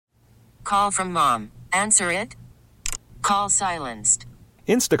Call from mom. Answer it. Call silenced.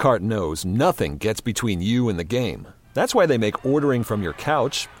 Instacart knows nothing gets between you and the game. That's why they make ordering from your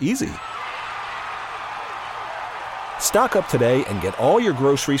couch easy. Stock up today and get all your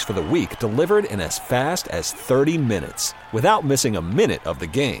groceries for the week delivered in as fast as 30 minutes without missing a minute of the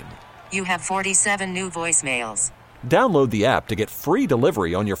game. You have 47 new voicemails. Download the app to get free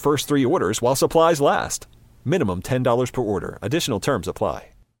delivery on your first 3 orders while supplies last. Minimum $10 per order. Additional terms apply.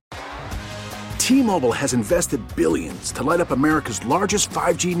 T-Mobile has invested billions to light up America's largest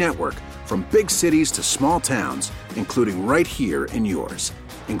 5G network, from big cities to small towns, including right here in yours.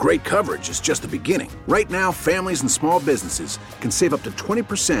 And great coverage is just the beginning. Right now, families and small businesses can save up to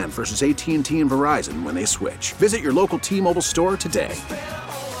 20% versus AT&T and Verizon when they switch. Visit your local T-Mobile store today.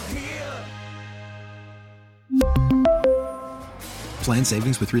 Plan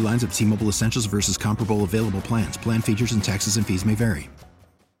savings with 3 lines of T-Mobile Essentials versus comparable available plans. Plan features and taxes and fees may vary.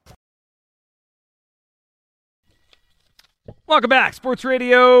 Welcome back. Sports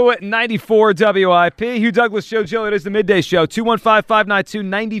Radio 94 WIP. Hugh Douglas Show, Joe. It is the Midday Show.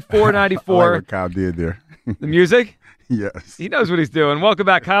 215-592-9494. I like what Kyle did there. The music? Yes. He knows what he's doing. Welcome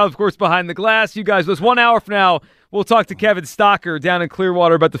back, Kyle, of course, behind the glass. You guys, just 1 hour from now, we'll talk to Kevin Stocker down in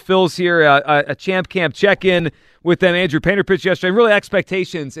Clearwater about the Phils here, a Champ Camp check-in with them. Andrew Painter pitched yesterday. Really,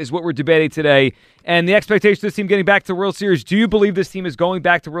 expectations is what we're debating today. And the expectation of this team getting back to the World Series, do you believe this team is going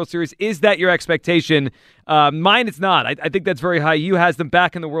back to the World Series? Is that your expectation? Mine, it's not. I think that's very high. You has them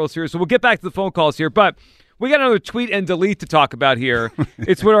back in the World Series. So we'll get back to the phone calls here. But we got another tweet and delete to talk about here.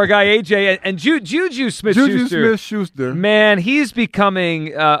 It's with our guy AJ and Juju Smith-Schuster. Juju Smith-Schuster. Man, he's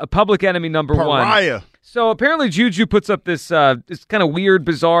becoming a public enemy number one. Pariah. So apparently Juju puts up this kind of weird,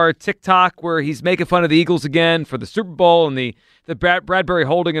 bizarre TikTok where he's making fun of the Eagles again for the Super Bowl and the Bradbury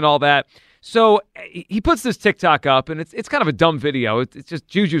holding and all that. So he puts this TikTok up, and it's kind of a dumb video. It's just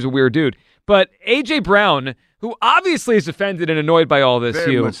Juju's a weird dude. But A.J. Brown, who obviously is offended and annoyed by all this,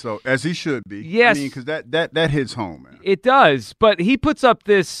 Very much so, as he should be. Yes. I mean, because that hits home, man. It does. But he puts up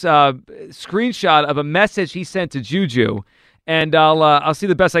this screenshot of a message he sent to Juju, and I'll see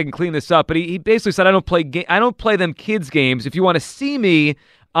the best I can clean this up. But he basically said, I don't play them kids games. If you want to see me,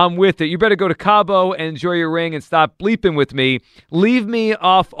 I'm with it. You better go to Cabo and enjoy your ring and stop bleeping with me. Leave me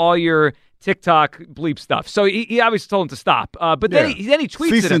off all your TikTok bleep stuff. So he obviously told him to stop. But then he tweets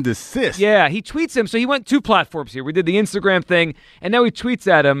Cease at him. and desist. Yeah, he tweets him. So he went 2 platforms here. We did the Instagram thing, and now he tweets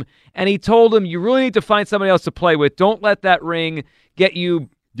at him, and he told him, you really need to find somebody else to play with. Don't let that ring get you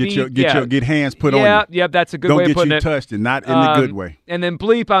Get hands put on you. Yeah, that's a good way of putting it. Don't get you touched, and not in the good way. And then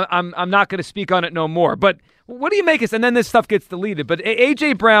bleep, I'm not going to speak on it no more. But what do you make us? And then this stuff gets deleted. But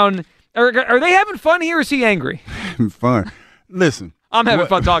A.J. Brown, are they having fun here, or is he angry? Fun. Listen. I'm having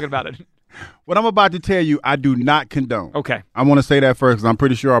fun talking about it. What I'm about to tell you, I do not condone. Okay. I want to say that first because I'm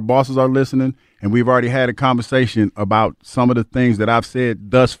pretty sure our bosses are listening, and we've already had a conversation about some of the things that I've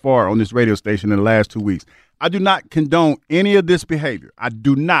said thus far on this radio station in the last 2 weeks. I do not condone any of this behavior. I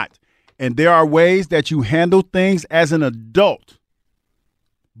do not. And there are ways that you handle things as an adult.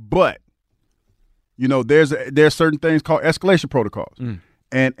 But, there's certain things called escalation protocols.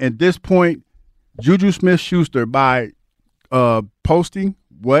 And at this point, Juju Smith-Schuster, by posting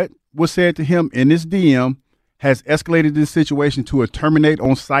what was said to him in this DM, has escalated this situation to a terminate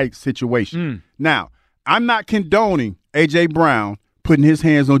on site situation. Now, I'm not condoning A.J. Brown putting his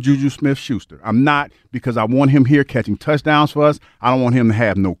hands on Juju Smith-Schuster. I'm not, because I want him here catching touchdowns for us. I don't want him to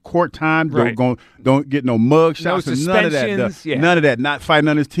have no court time. Right. Don't get no mug shots. No none of that. None of that. Not fighting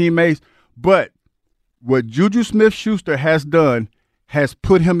on his teammates. But what Juju Smith-Schuster has done has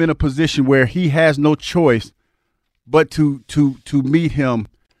put him in a position where he has no choice but to meet him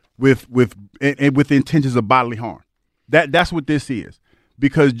with intentions of bodily harm. That's what this is.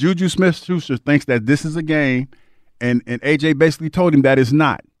 Because Juju Smith-Schuster thinks that this is a game, and AJ basically told him that it's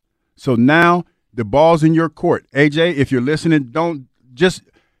not. So now the ball's in your court. AJ, if you're listening, don't just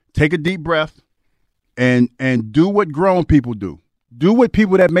take a deep breath and do what grown people do. Do what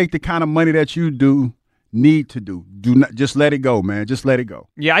people that make the kind of money that you do need to do. Do not just let it go, man. Just let it go.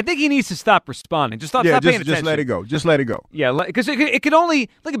 Yeah, I think he needs to stop responding. Stop paying attention. Just let it go. Just let it go. Yeah, because it could only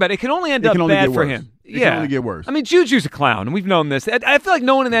think about it. It can only end up bad for him. It can only get worse. I mean, Juju's a clown, and we've known this. I feel like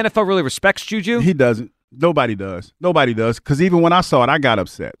no one in the NFL really respects Juju. He doesn't. Nobody does. Because even when I saw it, I got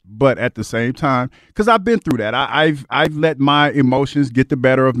upset. But at the same time, because I've been through that, I've let my emotions get the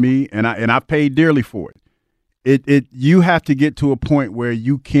better of me, and I've paid dearly for it. You have to get to a point where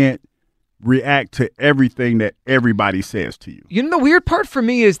you can't react to everything that everybody says to you. You know, the weird part for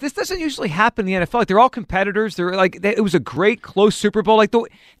me is this doesn't usually happen in the NFL. Like, they're all competitors. They're like, it was a great close Super Bowl. Like, the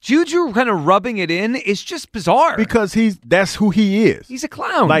Juju kind of rubbing it in is just bizarre. Because that's who he is. He's a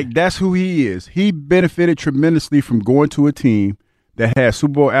clown. Like, that's who he is. He benefited tremendously from going to a team that has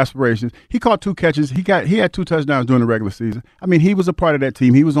Super Bowl aspirations. He caught 2 catches. He had 2 touchdowns during the regular season. I mean, he was a part of that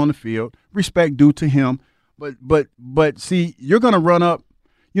team. He was on the field. Respect due to him. But see, you're going to run up.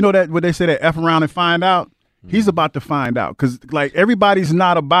 You know that what they say, that F around and find out? He's about to find out, because, like, everybody's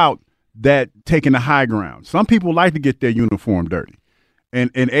not about that taking the high ground. Some people like to get their uniform dirty. And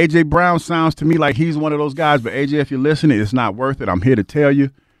A.J. Brown sounds to me like he's one of those guys. But, A.J., if you're listening, it's not worth it. I'm here to tell you.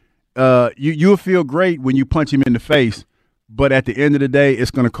 You'll feel great when you punch him in the face. But at the end of the day,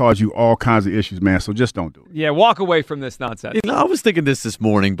 it's going to cause you all kinds of issues, man. So just don't do it. Yeah, walk away from this nonsense. You know, I was thinking this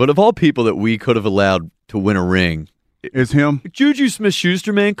morning, but of all people that we could have allowed to win a ring, it's him. Juju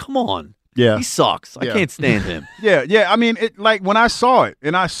Smith-Schuster, man, come on. Yeah. He sucks. I can't stand him. Yeah. I mean, like, when I saw it,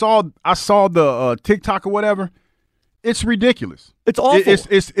 and I saw the TikTok or whatever, it's ridiculous. It's awful.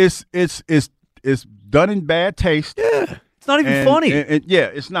 It's done in bad taste. Yeah. It's not even funny. Yeah,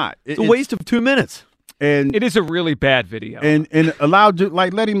 it's not. It's a waste of 2 minutes. And it is a really bad video. And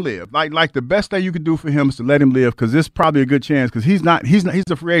let him live. Like the best thing you could do for him is to let him live, because this is probably a good chance, because he's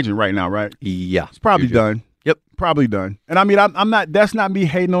a free agent right now, right? Yeah. He's probably done. Yep. Probably done. And I mean, I'm not, that's not me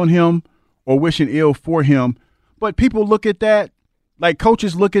hating on him or wishing ill for him, but people look at that, like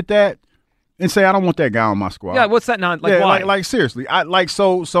coaches look at that and say, I don't want that guy on my squad. Yeah, what's that why? Why? Like seriously. So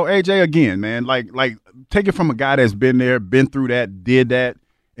AJ, again, man, like take it from a guy that's been there, been through that, did that,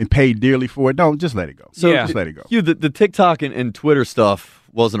 and paid dearly for it. Don't, just let it go. Just let it go. The TikTok and Twitter stuff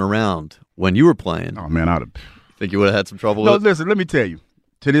wasn't around when you were playing. Oh man, I'd have. Think you would have had some trouble with it? No, listen, let me tell you.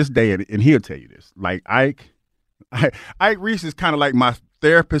 To this day, and he'll tell you this, like Ike Reese is kind of like my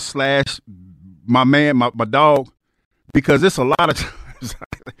therapist / my man, my dog, because it's a lot of times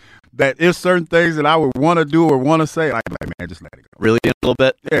that there's certain things that I would want to do or want to say, like, man, just let it go. Really, a little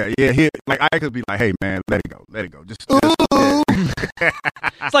bit? Yeah. Like, I could be like, hey, man, let it go. Just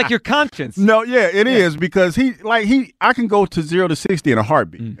It's like your conscience. No, yeah, it is, because I can go to 0 to 60 in a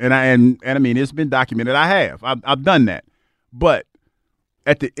heartbeat, and I mean, it's been documented. I've done that, but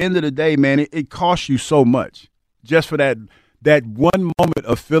at the end of the day, man, it costs you so much just for that one moment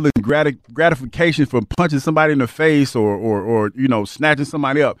of feeling gratification from punching somebody in the face or snatching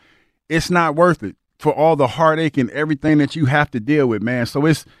somebody up. It's not worth it for all the heartache and everything that you have to deal with, man. So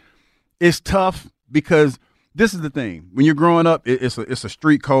it's tough, because this is the thing. When you're growing up, it's a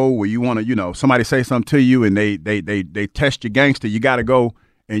street code where you want to, somebody say something to you and they test your gangster. You got to go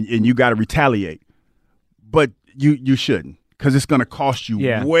and you got to retaliate. But you shouldn't, because it's going to cost you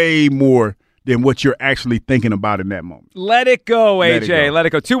way more than what you're actually thinking about in that moment. Let it go, AJ. Let it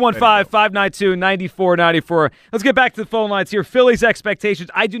go. 215-592-9494. Let's get back to the phone lines here. Phillies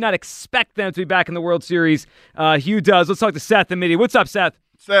expectations. I do not expect them to be back in the World Series. Hugh does. Let's talk to Seth in media. What's up, Seth?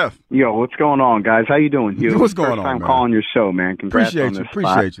 Seth. Yo, what's going on, guys? How you doing, Hugh? What's going on, First time man? calling your show, man. Congrats on this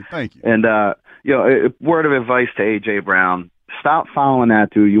Appreciate you. Thank you. And, word of advice to A.J. Brown. Stop following that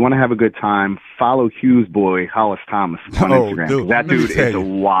dude. You want to have a good time, follow Hugh's boy, Hollis Thomas, on Instagram. Dude, that dude is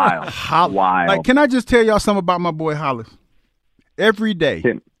wild. Wild. Like, can I just tell y'all something about my boy Hollis? Every day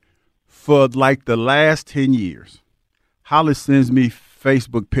for like the last 10 years, Hollis sends me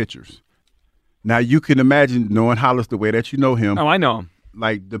Facebook pictures. Now, you can imagine knowing Hollis the way that you know him. Oh, I know him.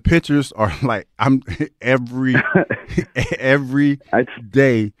 Like, the pictures are like, I'm every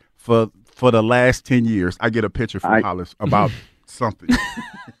day for the last 10 years, I get a picture from Hollis about something.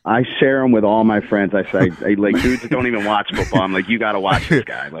 I share them with all my friends. I say, like, dudes that don't even watch football, I'm like, you got to watch this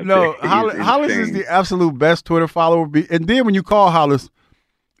guy. Like, no, Hollis is the absolute best Twitter follower. And then when you call Hollis,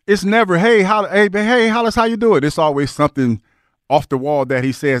 it's never, hey, Hollis, how you doing? It's always something off the wall that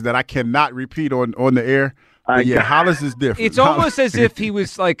he says that I cannot repeat on the air. But yeah, Hollis is different. It's almost as if he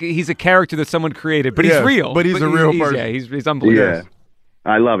was like, he's a character that someone created, but he's real. But he's a real person. Yeah, he's unbelievable. Yeah.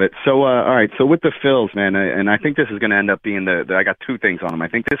 I love it. So, all right. So with the Phils, man, and I think this is going to end up being I got two things on them. I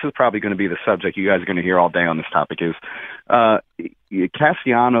think this is probably going to be the subject you guys are going to hear all day on this topic is,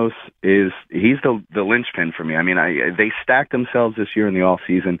 Castellanos he's the linchpin for me. I mean, they stacked themselves this year in the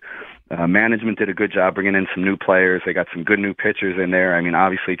offseason. Management did a good job bringing in some new players. They got some good new pitchers in there. I mean,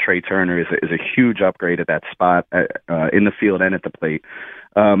 obviously Trey Turner is a huge upgrade at that spot in the field and at the plate.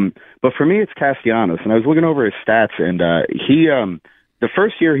 But for me, it's Castellanos, and I was looking over his stats, and he. The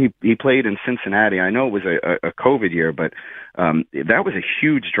first year he played in Cincinnati, I know it was a COVID year, but that was a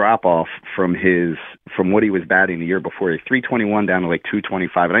huge drop-off from what he was batting the year before. 321 down to like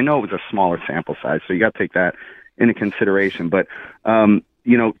 225. And I know it was a smaller sample size, so you got to take that into consideration. But,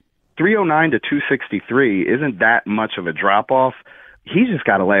 309 to 263 isn't that much of a drop-off. He's just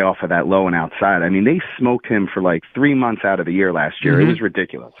got to lay off of that low and outside. I mean, they smoked him for like 3 months out of the year last year. It was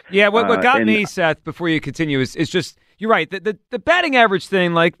ridiculous. Yeah, what got me, Seth, before you continue, is just, you're right. The batting average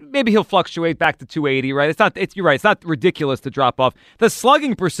thing, like maybe he'll fluctuate back to 280, right? You're right. It's not ridiculous to drop off. The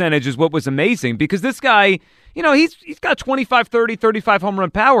slugging percentage is what was amazing because this guy, he's got 25, 30, 35 home run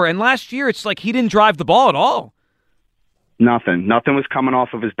power. And last year, it's like he didn't drive the ball at all. Nothing was coming off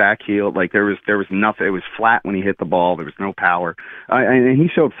of his back heel. Like there was nothing. It was flat when he hit the ball. There was no power, and he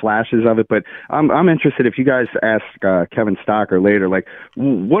showed flashes of it. But I'm interested if you guys ask Kevin Stocker later, like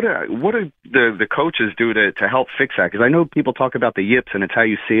what do the coaches do to help fix that? Because I know people talk about the yips and it's how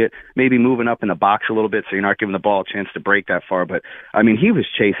you see it. Maybe moving up in the box a little bit so you're not giving the ball a chance to break that far. But I mean, he was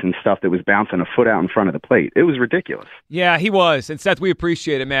chasing stuff that was bouncing a foot out in front of the plate. It was ridiculous. Yeah, he was. And Seth, we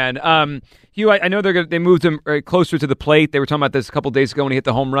appreciate it, man. Hugh, I know they moved him closer to the plate. They were talking about this a couple days ago when he hit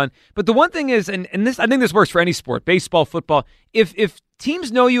the home run. But the one thing is, and this, I think this works for any sport, baseball, football. If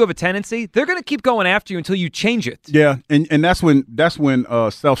teams know you have a tendency, they're going to keep going after you until you change it. Yeah, and that's when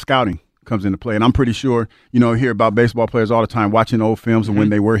self-scouting comes into play. And I'm pretty sure, hear about baseball players all the time watching old films and when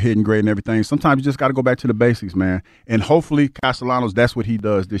they were hitting great and everything. Sometimes you just got to go back to the basics, man. And hopefully Castellanos, that's what he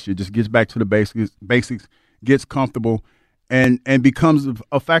does this year. Just gets back to the basics, gets comfortable, and becomes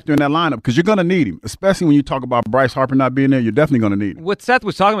a factor in that lineup because you're going to need him, especially when you talk about Bryce Harper not being there. You're definitely going to need him. What Seth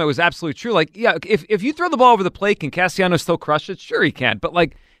was talking about was absolutely true. Like, yeah, if you throw the ball over the plate, can Castellanos still crush it? Sure he can. But,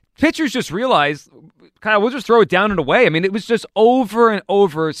 like, pitchers just realize, Kyle, we'll just throw it down and away. I mean, it was just over and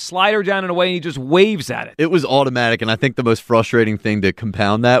over, slider down and away, and he just waves at it. It was automatic, and I think the most frustrating thing to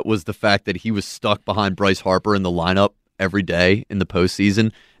compound that was the fact that he was stuck behind Bryce Harper in the lineup every day in the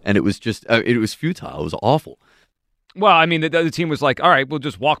postseason, and it was just it was futile. It was awful. Well, I mean, the other team was like, all right, we'll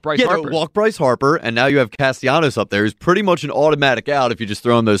just walk Bryce Harper. Yeah, walk Bryce Harper, and now you have Castellanos up there who's pretty much an automatic out if you just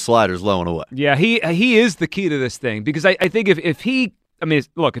throw him those sliders low and away. Yeah, he is the key to this thing because I think if he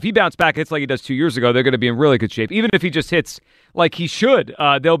bounced back, hits like he does 2 years ago, they're going to be in really good shape. Even if he just hits like he should,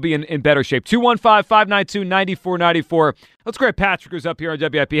 they'll be in better shape. 215-592-9494. Let's grab Patrick, who's up here on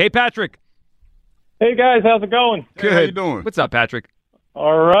WIP. Hey, Patrick. Hey, guys. How's it going? Good. How you doing? What's up, Patrick?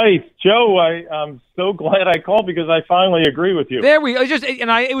 All right, Joe. I'm so glad I called because I finally agree with you. There we go.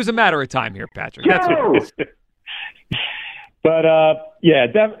 It was a matter of time here, Patrick. That's it. But I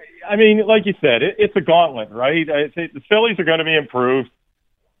mean, like you said, it's a gauntlet, right? The Phillies are going to be improved,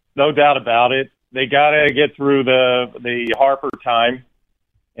 no doubt about it. They got to get through the Harper time,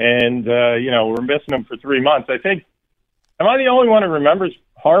 and we're missing him for 3 months. I think. Am I the only one who remembers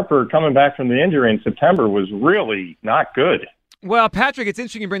Harper coming back from the injury in September was really not good? Well, Patrick, it's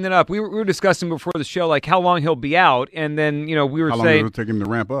interesting you bring that up. We were discussing before the show, like, how long he'll be out, and then, we were saying... How long it'll take him to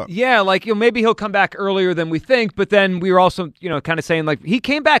ramp up. Yeah, like, maybe he'll come back earlier than we think, but then we were also, kind of saying, like, he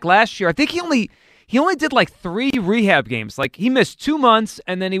came back last year. I think he only did, like, 3 rehab games. Like, he missed 2 months,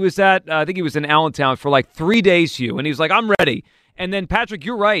 and then he was I think he was in Allentown for, like, 3 days, Hugh, and he was like, I'm ready. And then, Patrick,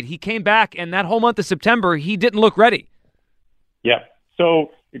 you're right. He came back, and that whole month of September, he didn't look ready. Yeah,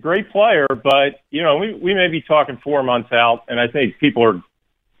 so... a great player, but, we may be talking 4 months out, and I think people are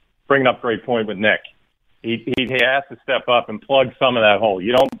bringing up a great point with Nick. He has to step up and plug some of that hole.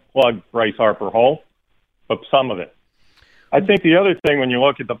 You don't plug Bryce Harper hole, but some of it. I think the other thing when you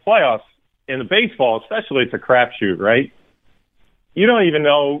look at the playoffs, in the baseball especially, it's a crapshoot, right? You don't even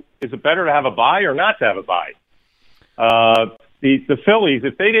know, is it better to have a bye or not to have a bye? The Phillies,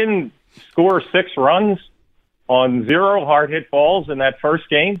 if they didn't score 6 runs on 0 hard-hit balls in that first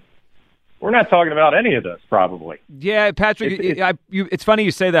game, we're not talking about any of this, probably. Yeah, Patrick, it's funny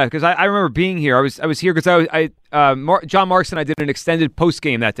you say that because I remember being here. I was here because John Marks and I did an extended post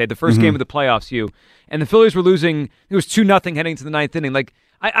game that day, the first game of the playoffs. And the Phillies were losing. It was 2-0 heading to the 9th inning. Like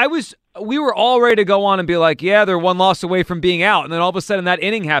we were all ready to go on and be like, yeah, they're 1 loss away from being out. And then all of a sudden that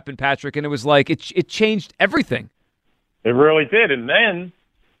inning happened, Patrick, and it was like it changed everything. It really did, and then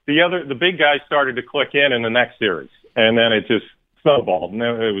the big guys started to click in the next series, and then it just snowballed. And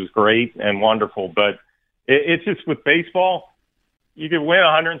it was great and wonderful, but it's just with baseball, you could win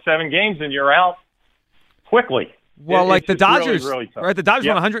 107 games and you're out quickly. Well, like the Dodgers, really tough. Right? The Dodgers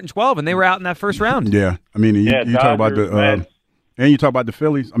won 112, and they were out in that first round. Yeah, I mean, you talk about you talk about the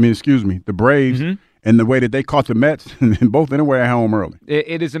Phillies. I mean, the Braves, and the way that they caught the Mets, and both anywhere at home early.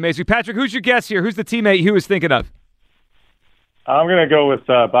 It is amazing. Patrick, who's your guest here? Who's the teammate who was thinking of? I'm going to go with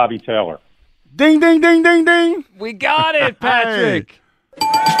Bobby Taylor. Ding, ding, ding, ding, ding. We got it, Patrick.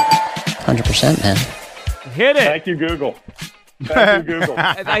 100%, man. Hit it. Thank you, Google. Thank you, Google.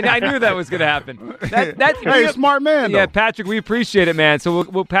 I knew that was going to happen. Hey, smart man, though. Yeah, Patrick, we appreciate it, man.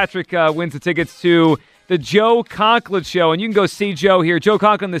 So Patrick wins the tickets to The Joe Conklin Show. And you can go see Joe here. Joe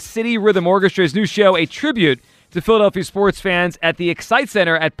Conklin, the City Rhythm Orchestra's new show, a tribute to Philadelphia sports fans at the Excite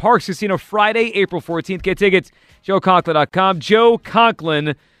Center at Parx Casino Friday, April 14th. Get tickets, joeconklin.com,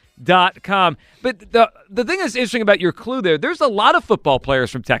 joeconklin.com. But the thing that's interesting about your clue there's a lot of football players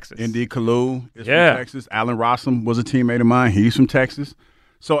from Texas. Indy Kalu is from Texas. Alan Rossum was a teammate of mine. He's from Texas.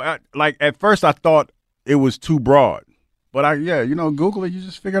 So, at first I thought it was too broad. But Google it. You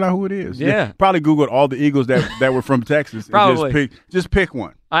just figured out who it is. Yeah. Probably Googled all the Eagles that were from Texas. Probably. And just pick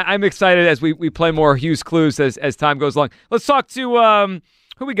one. I'm excited as we play more Hughes clues as time goes along. Let's talk to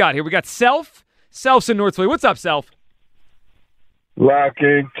who we got here. We got Self. Self's in North Philly. What's up, Self? Lock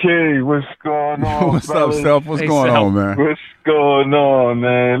and Key, what's going on? What's up, Self? What's going on, man? What's going on,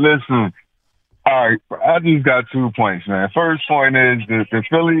 man? Listen, all right, I just got 2 points, man. First point is the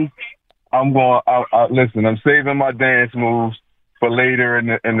Philly. Listen, I'm saving my dance moves for later in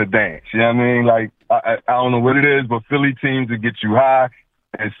the dance. You know what I mean? Like, I don't know what it is, but Philly teams will get you high.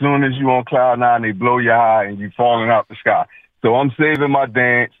 As soon as you on cloud nine, they blow you high and you falling out the sky. So I'm saving my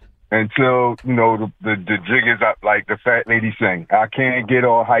dance until, the jig is up like the fat lady sing. I can't get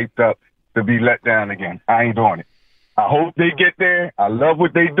all hyped up to be let down again. I ain't doing it. I hope they get there. I love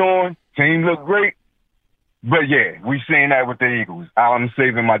what they doing. Team look great. But yeah, we seen that with the Eagles. I'm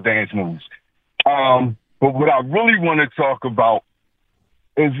saving my dance moves. But what I really want to talk about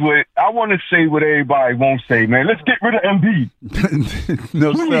is what I want to say what everybody won't say, man. Let's get rid of Embiid.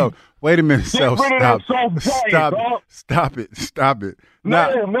 No, Self. Wait a minute, Self. Stop it. No.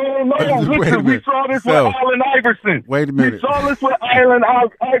 Listen, we saw this with Allen Iverson. Wait a minute. We saw this with Allen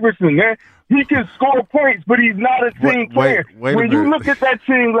Iverson, man. He can score points, but he's not a team player. When you look at that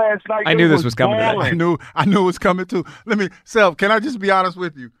team last night, I knew this was coming. I knew it was coming too. Self, can I just be honest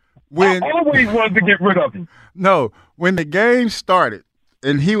with you? I always wanted to get rid of him. No, when the game started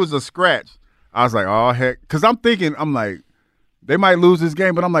and he was a scratch, I was like, oh, heck. Because I'm like, they might lose this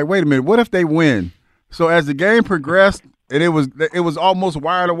game, but I'm like, wait a minute, what if they win? So as the game progressed, and it was almost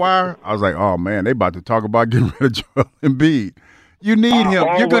wire to wire, I was like, oh, man, they about to talk about getting rid of Joel Embiid. You need him.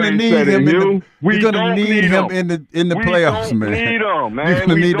 You're going to need him. You're going to need him in the playoffs, man. We don't need him, man.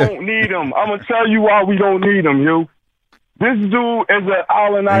 We don't need him. I'm going to tell you why we don't need him, you. This dude is an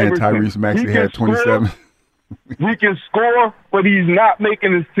Allen Iverson. And Tyrese Maxey had 27. He can score, but he's not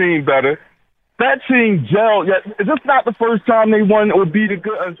making his team better. That team gel. This is not the first time they won or beat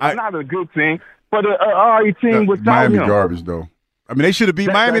not a good team, but an alright team without Miami him. Garbage, though. I mean, they should have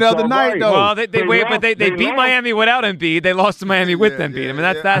beat Miami the other night, though. Well, they beat Miami without Embiid. They lost to Miami with Embiid. I mean,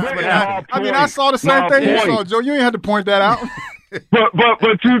 that's what happened. I mean, I saw the same thing you saw, Joe. You ain't had to point that out. But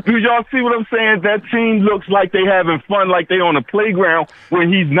do y'all see what I'm saying? That team looks like they having fun, like they on the playground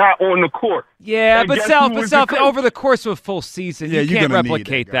when he's not on the court. Yeah, but Self, over the course of a full season, you can't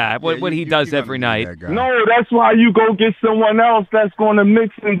replicate that. What he does every night. No, that's why you go get someone else that's going to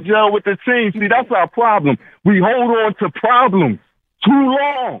mix and gel with the team. See, that's our problem. We hold on to problems too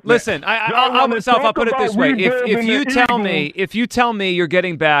long. Listen, I'll put it this way: if you tell me you're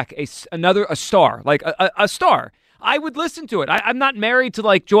getting back a star, like a star, I would listen to it. I'm not married to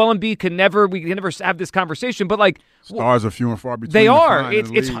like Joel Embiid. We can never have this conversation. But like stars are few and far between. They are.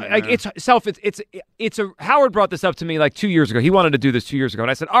 Howard brought this up to me like 2 years ago. He wanted to do this 2 years ago, and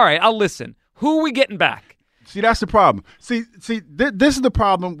I said, "All right, I'll listen. Who are we getting back?" See, that's the problem. This is the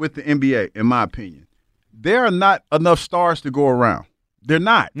problem with the NBA, in my opinion. There are not enough stars to go around. They're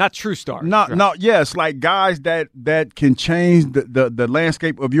not true stars. Yes, like guys that can change the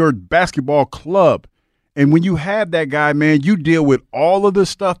landscape of your basketball club. And when you have that guy, man, you deal with all of the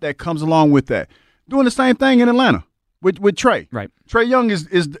stuff that comes along with that. Doing the same thing in Atlanta with Trey. Right. Trey Young is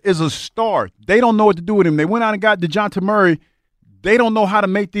a star. They don't know what to do with him. They went out and got DeJounte Murray. They don't know how to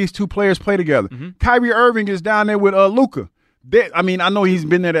make these two players play together. Mm-hmm. Kyrie Irving is down there with Luka. I know he's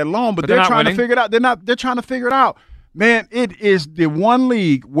been there that long, but they're trying to figure it out. They're trying to figure it out. Man, it is the one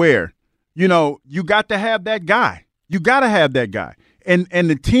league where, you got to have that guy. You got to have that guy. And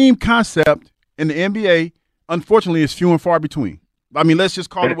the team concept in the NBA, unfortunately, is few and far between. I mean, let's just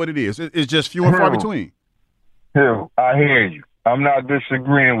call it what it is. It's just few and far between. Hill, I hear you. I'm not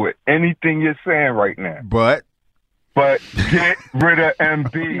disagreeing with anything you're saying right now. But get rid of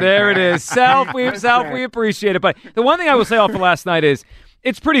Embiid. There it is. Self, we appreciate it. But the one thing I will say off of last night is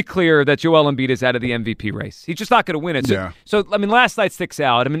it's pretty clear that Joel Embiid is out of the MVP race. He's just not going to win it. So, I mean, last night sticks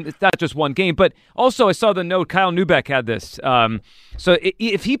out. I mean, it's not just one game. But also, I saw the note, Kyle Neubeck had this. So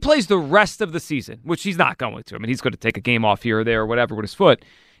if he plays the rest of the season, which he's not going to. I mean, he's going to take a game off here or there or whatever with his foot.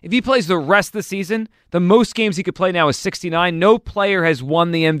 If he plays the rest of the season, the most games he could play now is 69. No player has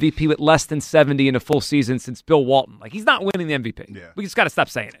won the MVP with less than 70 in a full season since Bill Walton. Like, he's not winning the MVP. Yeah. We just got to stop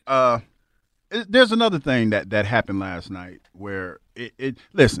saying it. there's another thing that happened last night where it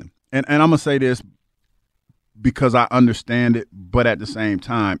listen, and I'm going to say this because I understand it, but at the same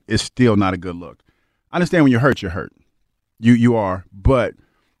time, it's still not a good look. I understand when you're hurt, you're hurt. You are. But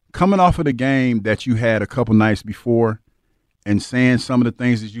coming off of the game that you had a couple nights before and saying some of the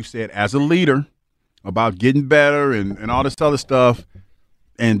things that you said as a leader about getting better and all this other stuff,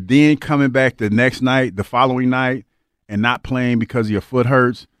 and then coming back the next night, the following night, and not playing because your foot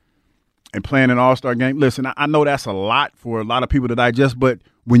hurts and playing an all-star game. Listen, I know that's a lot for a lot of people to digest, but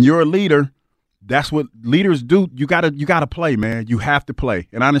when you're a leader, that's what leaders do. You gotta play, man. You have to play.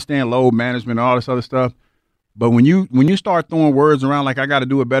 And I understand load management and all this other stuff, but when you start throwing words around like I got to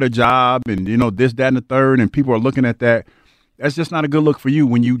do a better job and this, that, and the third, and people are looking at that, that's just not a good look for you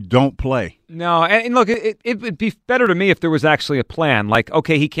when you don't play. No, and look, it would be better to me if there was actually a plan. Like,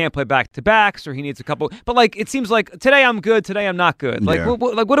 okay, he can't play back-to-backs or he needs a couple. But, like, it seems like today I'm good, today I'm not good. Like,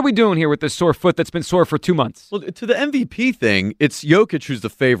 what are we doing here with this sore foot that's been sore for 2 months? Well, to the MVP thing, it's Jokic who's the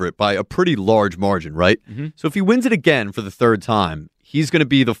favorite by a pretty large margin, right? Mm-hmm. So if he wins it again for the third time, he's going to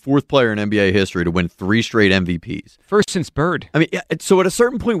be the fourth player in NBA history to win 3 straight MVPs. First since Bird. I mean, so at a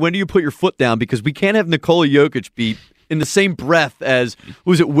certain point, when do you put your foot down? Because we can't have Nikola Jokic be in the same breath as,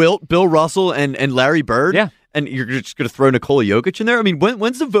 who was it, Wilt, Bill Russell, and Larry Bird? Yeah. And you're just going to throw Nikola Jokic in there? I mean,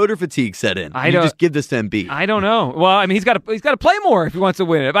 when's the voter fatigue set in? You just give this to Embiid. I don't know. Well, I mean, he's got to play more if he wants to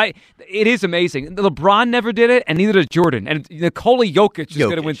win it. It is amazing. LeBron never did it, and neither did Jordan. And Nikola Jokic is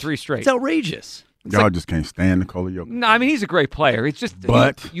going to win 3 straight. It's outrageous. Y'all just can't stand Nikola Jokic. No, I mean, he's a great player. It's just,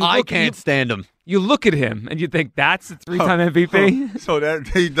 but I can't stand him. You look at him and you think that's a 3-time MVP. So that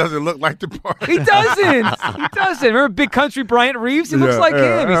he doesn't look like the part. He doesn't. He doesn't. Remember Big Country Bryant Reeves? He looks like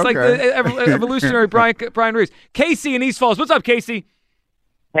him. He's like the evolutionary Brian Reeves. Casey in East Falls. What's up, Casey?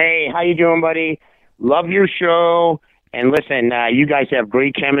 Hey, how you doing, buddy? Love your show. And listen, you guys have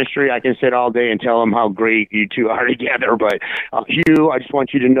great chemistry. I can sit all day and tell them how great you two are together. But Hugh, I just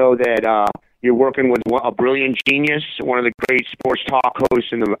want you to know that you're working with a brilliant genius, one of the great sports talk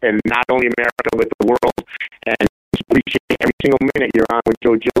hosts in not only America, but the world. And appreciate every single minute you're on with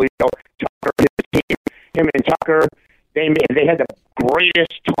Joe Giglio, Tucker, and his team. Him and Tucker, they had the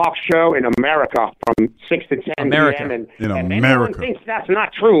greatest talk show in America from 6 to 10 p.m. And anyone thinks that's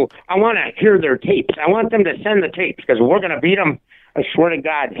not true, I want to hear their tapes. I want them to send the tapes because we're going to beat them. I swear to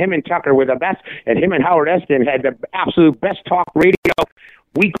God, him and Tucker were the best, and him and Howard Eskin had the absolute best talk radio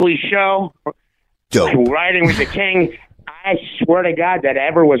weekly show. Riding with the King. I swear to God that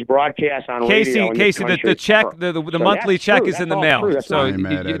ever was broadcast on radio. Casey, the check, the monthly check is in the mail, so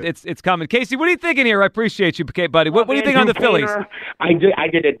it's coming. Casey, what are you thinking here? I appreciate you, buddy. What do you think on the Phillies? I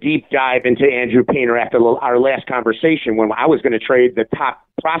did a deep dive into Andrew Painter after our last conversation when I was going to trade the top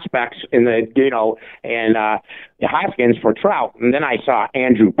prospects in the Hoskins for Trout, and then I saw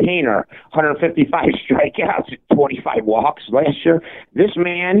Andrew Painter, 155 strikeouts, 25 walks last year. This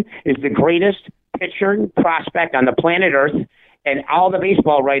man is the greatest pitcher prospect on the planet Earth, and all the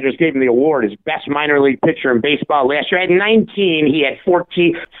baseball writers gave him the award as best minor league pitcher in baseball last year. At 19, he had 4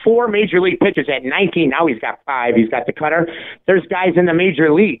 major league pitches at 19. Now he's got 5. He's got the cutter. There's guys in the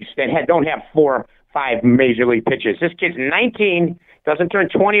major leagues that don't have 4, 5 major league pitches. This kid's 19, doesn't turn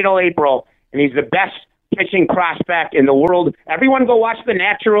 20 till April, and he's the best pitching prospect in the world. Everyone go watch The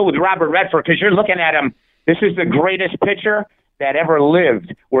Natural with Robert Redford because you're looking at him. This is the greatest pitcher that ever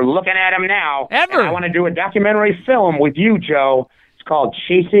lived. We're looking at him now. Ever. I want to do a documentary film with you, Joe. It's called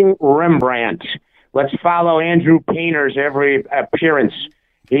Chasing Rembrandt. Let's follow Andrew Painter's every appearance.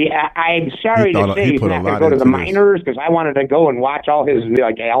 I'm sorry to say he's not going to go to the minors because I wanted to go and watch all his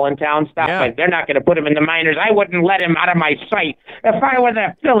Allentown stuff, but they're not going to put him in the minors. I wouldn't let him out of my sight. If I were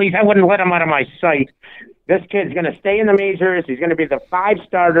the Phillies, I wouldn't let him out of my sight. This kid's going to stay in the majors. He's going to be the 5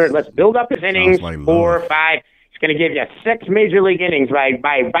 starter. Let's build up his innings, 4, 5. Going to give you 6 major league innings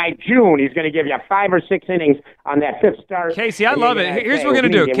by June. He's going to give you 5 or 6 innings on that 5th start. Casey, I love it. Here's what we're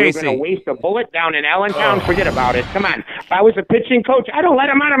going to do, Casey. We're going to waste a bullet down in Allentown. Forget about it. Come on. If I was a pitching coach, I don't let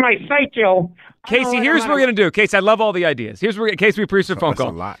him out of my sight, Joe. Casey, here's what we're going to do. Casey, I love all the ideas. Casey, we appreciate the phone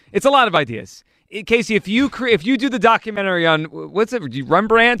call. It's a lot of ideas. Casey, if you do the documentary on what's it,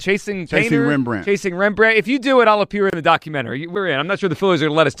 Rembrandt, Chasing Rembrandt. If you do it, I'll appear in the documentary. We're in. I'm not sure the Phillies are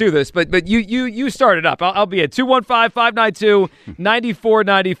going to let us do this, but you start it up. I'll be at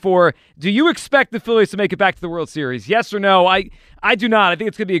 215-592-9494. Do you expect the Phillies to make it back to the World Series? Yes or no? I do not. I think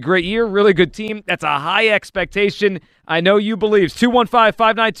it's going to be a great year. Really good team. That's a high expectation. I know you believe.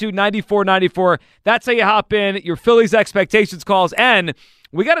 215-592-9494. That's how you hop in. Your Phillies expectations calls. And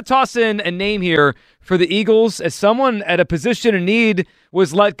we got to toss in a name here for the Eagles as someone at a position of need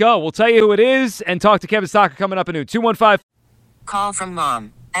was let go. We'll tell you who it is and talk to Kevin Stocker coming up at noon. 215. Call from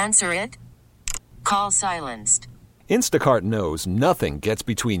mom. Answer it. Call silenced. Instacart knows nothing gets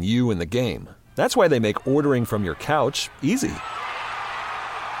between you and the game. That's why they make ordering from your couch easy.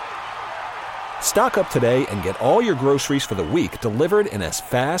 Stock up today and get all your groceries for the week delivered in as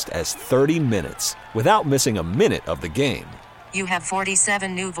fast as 30 minutes without missing a minute of the game. You have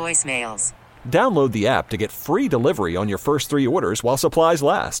 47 new voicemails. Download the app to get free delivery on your first 3 orders while supplies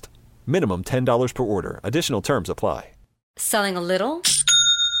last. Minimum $10 per order. Additional terms apply. Selling a little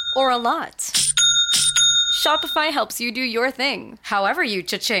or a lot? Shopify helps you do your thing, however you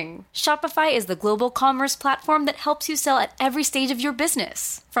cha-ching. Shopify is the global commerce platform that helps you sell at every stage of your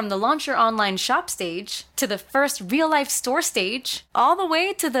business. From the launch your online shop stage, to the first real-life store stage, all the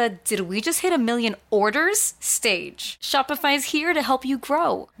way to the did we just hit 1 million orders stage. Shopify's here to help you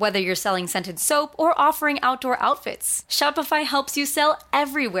grow. Whether you're selling scented soap or offering outdoor outfits, Shopify helps you sell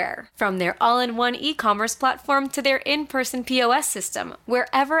everywhere. From their all-in-one e-commerce platform to their in-person POS system,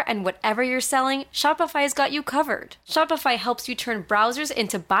 wherever and whatever you're selling, Shopify's got you covered. Shopify helps you turn browsers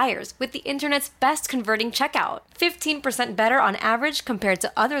into buyers with the internet's best converting checkout. 15% better on average compared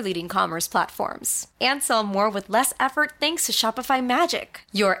to other leading commerce platforms. And sell more with less effort thanks to Shopify Magic,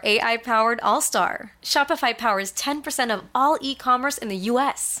 your AI-powered all-star. Shopify powers 10% of all e-commerce in the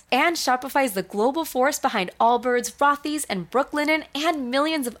U.S. And Shopify is the global force behind Allbirds, Rothy's, and Brooklinen, and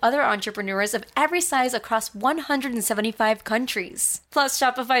millions of other entrepreneurs of every size across 175 countries. Plus,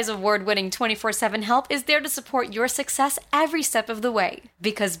 Shopify's award-winning 24/7 help is there to support your success every step of the way.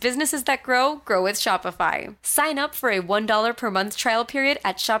 Because businesses that grow, grow with Shopify. Sign up for a $1 per month trial period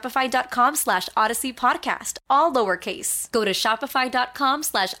at shopify.com/Odyssey Podcast, all lowercase. Go to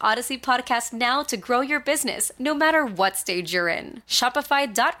shopify.com/Odyssey Podcast now to grow your business, no matter what stage you're in.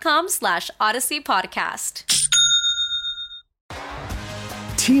 Shopify.com/Odyssey Podcast.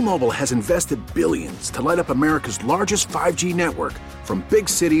 T-Mobile has invested billions to light up America's largest 5G network, from big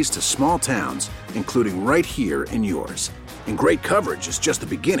cities to small towns, including right here in yours. And great coverage is just the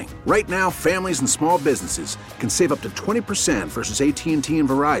beginning. Right now, families and small businesses can save up to 20% versus AT&T and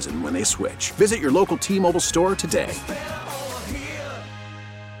Verizon when they switch. Visit your local T-Mobile store today.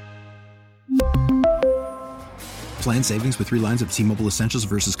 Plan savings with 3 lines of T-Mobile Essentials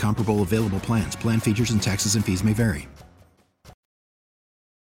versus comparable available plans. Plan features and taxes and fees may vary.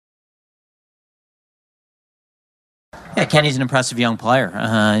 Yeah, Kenny's an impressive young player.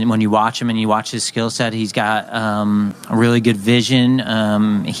 When you watch him and you watch his skill set, he's got a really good vision.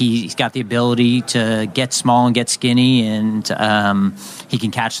 He's got the ability to get small and get skinny, and he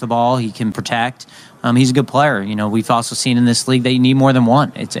can catch the ball. He can protect. He's a good player. You know, we've also seen in this league that you need more than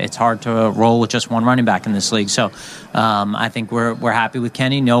one. It's hard to roll with just one running back in this league. So I think we're happy with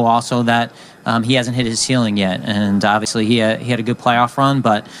Kenny. Know also that he hasn't hit his ceiling yet, and obviously he had a good playoff run.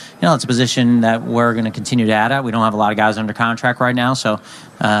 But you know, it's a position that we're going to continue to add at. We don't have a lot of guys under contract right now, so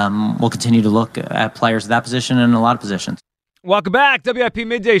we'll continue to look at players at that position and a lot of positions. Welcome back, WIP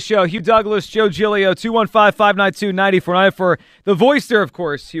Midday Show. Hugh Douglas, Joe Giglio, 215-592-9494. For the voice there, of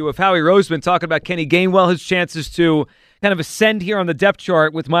course, Hugh, of Howie Roseman, talking about Kenny Gainwell, his chances to kind of ascend here on the depth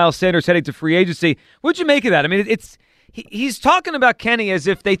chart with Miles Sanders heading to free agency. What'd you make of that? I mean, he's talking about Kenny as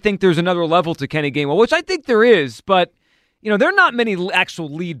if they think there's another level to Kenny Gainwell, which I think there is, but you know, there are not many actual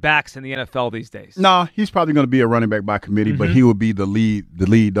lead backs in the NFL these days. No, he's probably going to be a running back by committee, but he will be the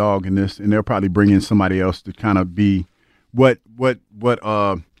lead dog in this, and they'll probably bring in somebody else to kind of be what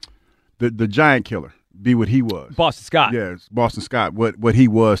the giant killer, be what he was. Boston Scott. Yes, Boston Scott, what he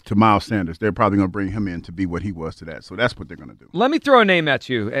was to Miles Sanders. They're probably going to bring him in to be what he was to that. So that's what they're going to do. Let me throw a name at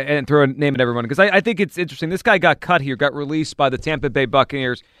you and throw a name at everyone, because I think it's interesting. This guy got cut here, got released by the Tampa Bay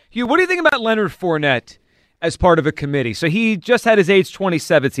Buccaneers. Hugh, what do you think about Leonard Fournette as part of a committee? So he just had his age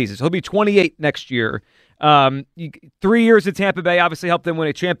 27 season, so he'll be 28 next year. 3 years at Tampa Bay, obviously helped them win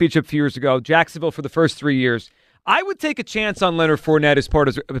a championship a few years ago. Jacksonville for the first 3 years. I would take a chance on Leonard Fournette as part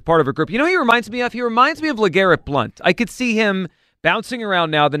of a group. You know who he reminds me of? He reminds me of LeGarrette Blount. I could see him bouncing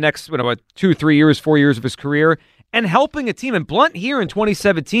around now the next 2, 3 years, 4 years of his career and helping a team. And Blount here in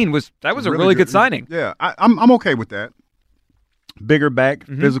 2017 was a really good signing. Yeah, I'm okay with that. Bigger back,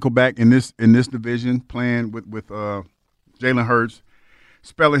 physical back in this division, playing with Jalen Hurts,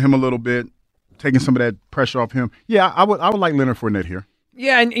 spelling him a little bit, taking some of that pressure off him. Yeah, I would like Leonard Fournette here.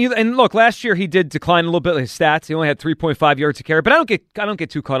 Yeah, and look, last year he did decline a little bit his stats. He only had 3.5 yards to carry, but I don't get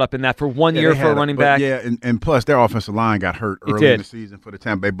too caught up in that for 1 year for a running back. Yeah, and plus their offensive line got hurt early in the season for the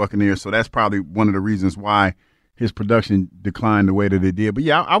Tampa Bay Buccaneers, so that's probably one of the reasons why his production declined the way that it did. But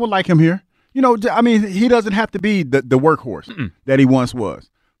yeah, I would like him here. You know, I mean, he doesn't have to be the workhorse that he once was.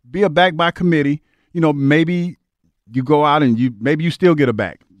 Be a back by committee. You know, maybe you go out and maybe you still get a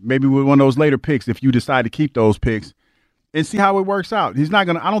back. Maybe with one of those later picks, if you decide to keep those picks, and see how it works out. He's not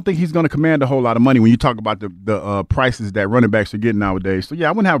gonna. I don't think he's gonna command a whole lot of money when you talk about the prices that running backs are getting nowadays. So yeah,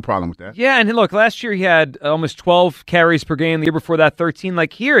 I wouldn't have a problem with that. Yeah, and look, last year he had almost 12 carries per game. The year before that, 13.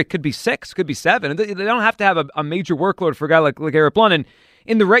 Like here, it could be 6, could be 7. They don't have to have a major workload for a guy like LeGarrette Blount. And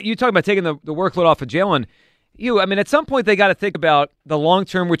in the you talk about taking the workload off of Jalen. At some point they got to think about the long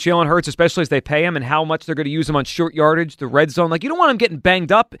term with Jalen Hurts, especially as they pay him and how much they're going to use him on short yardage, the red zone. Like, you don't want him getting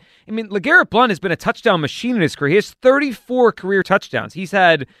banged up. I mean, LeGarrette Blount has been a touchdown machine in his career. He has 34 career touchdowns. He's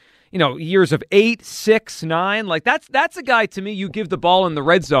had, years of 8, 6, 9. Like, that's a guy, to me, you give the ball in the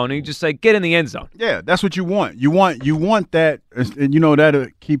red zone and you just say, get in the end zone. Yeah, that's what you want. You want that, and that'll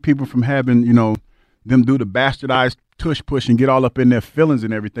keep people from having, them do the bastardized tush push and get all up in their feelings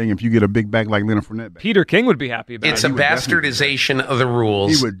and everything if you get a big back like Leonard Fournette back. Peter King would be happy about it. It's a bastardization of the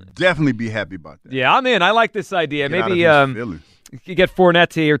rules. He would definitely be happy about that. Yeah, I'm in. I like this idea. Get Maybe you get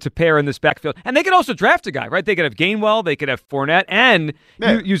Fournette here to pair in this backfield. And they could also draft a guy, right? They could have Gainwell, they could have Fournette, and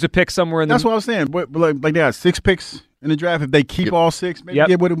use a pick somewhere in the... That's what I was saying. But like they got 6 picks in the draft. If they keep all 6, maybe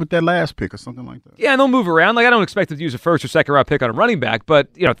get with that last pick or something like that. Yeah, and they'll move around. Like, I don't expect them to use a first or second round pick on a running back,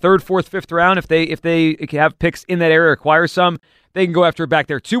 but 3rd, 4th, 5th round, if they have picks in that area, acquire some, they can go after it back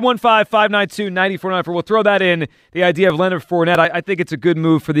there. 215-592-9494. We'll throw that in, the idea of Leonard Fournette. I think it's a good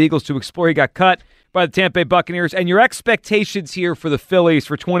move for the Eagles to explore. He got cut by the Tampa Bay Buccaneers. And your expectations here for the Phillies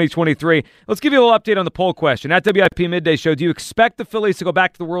for 2023. Let's give you a little update on the poll question. At WIP Midday Show, do you expect the Phillies to go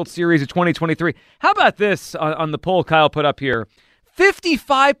back to the World Series of 2023? How about this on the poll Kyle put up here?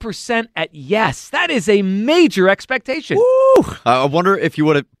 55% at yes. That is a major expectation. Woo! I wonder if you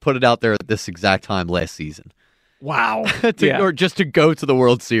would have put it out there at this exact time last season. Wow. Or just to go to the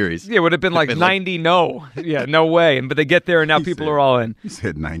World Series. Yeah, it would have been like 90 no. Yeah, no way. But they get there and now people are all in. He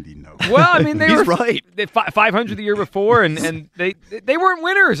said 90 no. Well, I mean, He's right. 500 the year before, and they weren't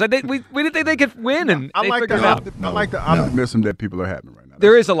winners. We didn't think they could win, and I like the optimism that people are having right now.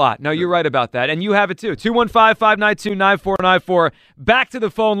 There is a lot. No, you're right about that. And you have it too. 215-592-9494. Back to the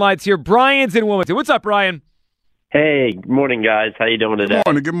phone lines here. Brian's in Wilmington. What's up, Brian? Hey, good morning, guys. How you doing today?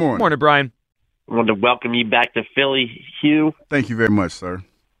 Good morning. Morning, Brian. I want to welcome you back to Philly, Hugh. Thank you very much, sir.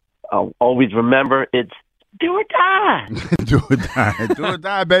 I'll always remember it's do or die. Do or die. Do or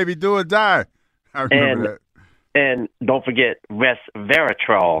die, baby. Do or die. I remember that. And don't forget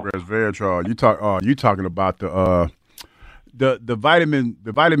resveratrol. Resveratrol. You talking about the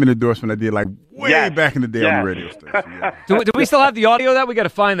vitamin endorsement I did like way back in the day on the radio station. Yeah. Do we still have the audio of that? We got to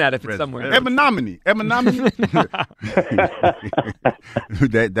find that if it's somewhere. Emonominy.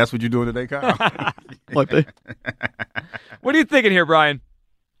 That's what you're doing today, Kyle? What are you thinking here, Brian?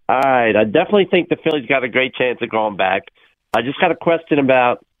 All right. I definitely think the Phillies got a great chance of going back. I just got a question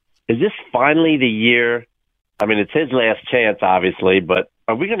about, is this finally the year? I mean, it's his last chance, obviously, but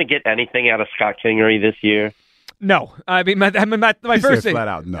are we going to get anything out of Scott Kingery this year? No, I mean my first thing, flat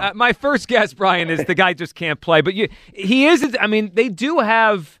out no. My first guess, Brian, is the guy just can't play. But he is. I mean, they do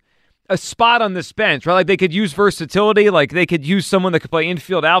have a spot on this bench, right? Like they could use versatility. Like they could use someone that could play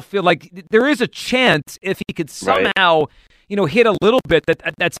infield, outfield. Like there is a chance if he could somehow, hit a little bit that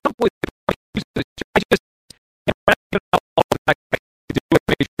at some point.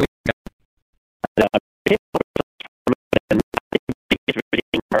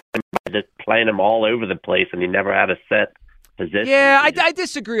 Just playing him all over the place, and he never had a set position. Yeah, I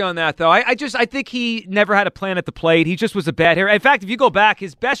disagree on that, though. I think he never had a plan at the plate. He just was a bad hitter. In fact, if you go back,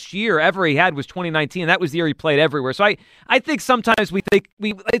 his best year ever he had was 2019. That was the year he played everywhere. So I think sometimes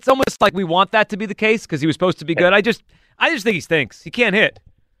it's almost like we want that to be the case because he was supposed to be good. I just think he stinks. He can't hit.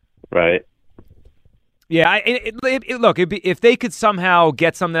 Right. Yeah, look, if they could somehow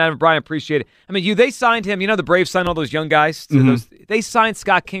get something out of Brian, appreciate it. I mean, they signed him. The Braves signed all those young guys. They signed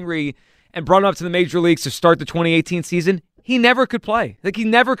Scott Kingery and brought him up to the major leagues to start the 2018 season. He never could play. Like, he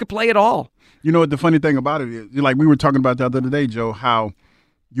never could play at all. You know what the funny thing about it is? Like we were talking about the other day, Joe, how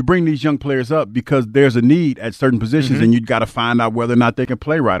you bring these young players up because there's a need at certain positions, and you got to find out whether or not they can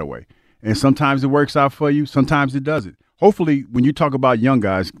play right away. And sometimes it works out for you. Sometimes it doesn't. Hopefully, when you talk about young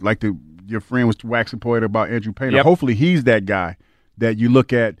guys, like your friend was waxing poetic about Andrew Painter. Hopefully he's that guy that you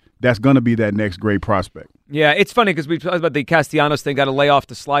look at that's going to be that next great prospect. Yeah, it's funny because we talked about the Castellanos thing, got to lay off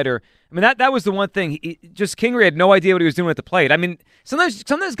the slider. I mean, that was the one thing. Kingery had no idea what he was doing at the plate. I mean,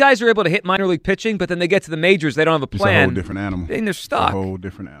 sometimes guys are able to hit minor league pitching, but then they get to the majors, they don't have a plan. It's a whole different animal. And they're stuck. It's a whole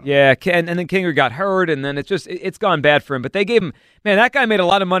different animal. Yeah, and then Kingery got hurt, and then it's gone bad for him. But they gave him, that guy made a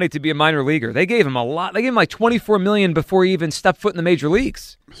lot of money to be a minor leaguer. They gave him a lot. They gave him like $24 million before he even stepped foot in the major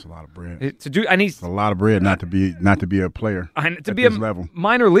leagues. It's a lot of bread. It's a lot of bread not to be a player and to be a level.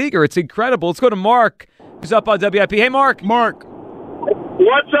 Minor leaguer. It's incredible. Let's go to Mark, who's up on WIP. Hey, Mark.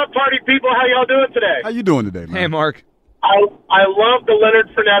 What's up, party people? How y'all doing today? How you doing today, man? Hey, Mark. I love the Leonard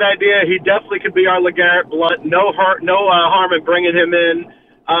Fournette idea. He definitely could be our LeGarrette Blount. No harm in bringing him in.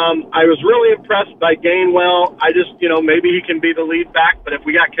 I was really impressed by Gainwell. I just, maybe he can be the lead back, but if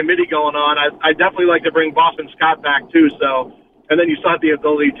we got committee going on, I definitely like to bring Boston Scott back too. So, and then you still have the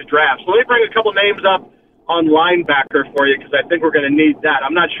ability to draft. So let me bring a couple names up on linebacker for you because I think we're going to need that.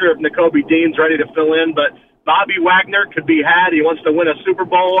 I'm not sure if Nakobe Dean's ready to fill in, but Bobby Wagner could be had. He wants to win a Super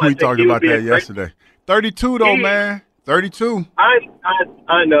Bowl. We talked about that yesterday. 32 though, man. 32.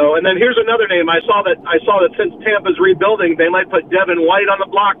 I know. And then here's another name. I saw that since Tampa's rebuilding, they might put Devin White on the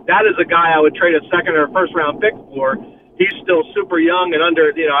block. That is a guy I would trade a second or first round pick for. He's still super young and under.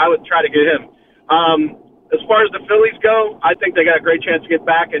 I would try to get him. As far as the Phillies go, I think they got a great chance to get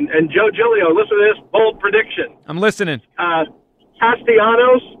back. And Joe Giglio, listen to this bold prediction. I'm listening.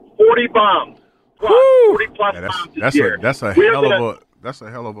 Castellanos, 40 bombs. 40 plus bombs this year. That's a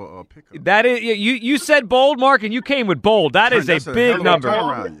hell of a pickup. That is, you said bold, Mark, and you came with bold. That's a big number.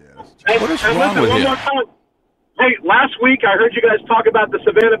 What is wrong with you? Hey, last week I heard you guys talk about the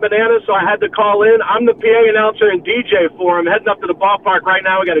Savannah Bananas, so I had to call in. I'm the PA announcer and DJ for them. Heading up to the ballpark right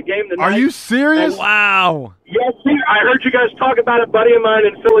now. We got a game tonight. Are you serious? Wow. Yes, I heard you guys talk about it. A buddy of mine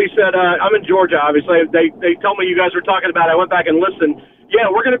in Philly said, I'm in Georgia, obviously. They told me you guys were talking about it. I went back and listened. Yeah,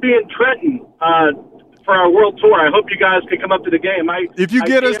 we're going to be in Trenton for our world tour. I hope you guys can come up to the game. If you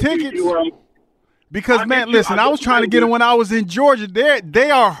get us tickets. Because, man, listen, I was trying to get them when I was in Georgia.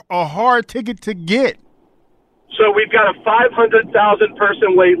 They are a hard ticket to get. So we've got a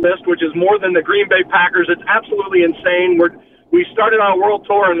 500,000-person wait list, which is more than the Green Bay Packers. It's absolutely insane. We started our world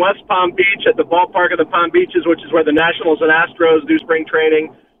tour in West Palm Beach at the ballpark of the Palm Beaches, which is where the Nationals and Astros do spring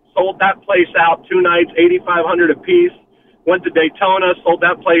training. Sold that place out 2 nights, $8,500 apiece. Went to Daytona, sold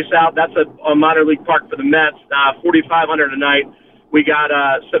that place out. That's a minor league park for the Mets, $4,500 a night. We got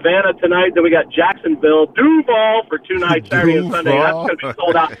Savannah tonight. Then we got Jacksonville, Duval for 2 nights, Saturday and Sunday. That's going to be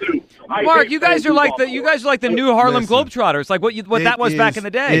sold out too. Mark, you guys are like the new Harlem Globetrotters, like what that was back in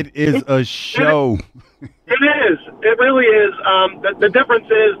the day. It is a show. It is. It really is. The difference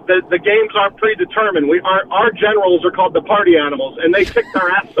is that the games are predetermined. Our generals are called the party animals, and they kicked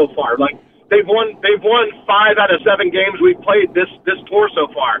our ass so far. Like they've won 5 out of 7 games we've played this tour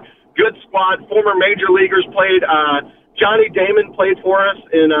so far. Good squad. Former major leaguers played. Johnny Damon played for us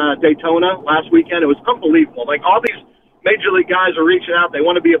in Daytona last weekend. It was unbelievable. Like, all these major league guys are reaching out. They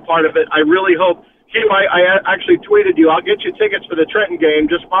want to be a part of it. I really hope. Hugh, I actually tweeted you. I'll get you tickets for the Trenton game.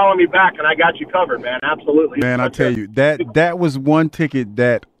 Just follow me back, and I got you covered, man. Absolutely. Man, I tell you, that was one ticket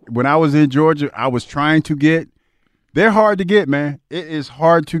that when I was in Georgia, I was trying to get. They're hard to get, man. It is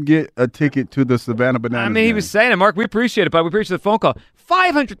hard to get a ticket to the Savannah Bananas. I mean, he was saying it, Mark. We appreciate it, but we appreciate the phone call.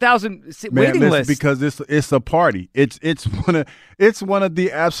 500,000 waiting list because it's a party. It's one of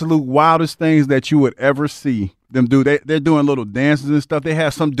the absolute wildest things that you would ever see them do. They're doing little dances and stuff. They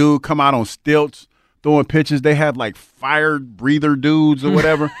have some dude come out on stilts throwing pitches. They have like fire breather dudes or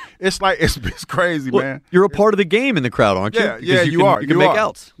whatever. It's crazy, man. You're a part of the game in the crowd, aren't you? Yeah, you are. You can make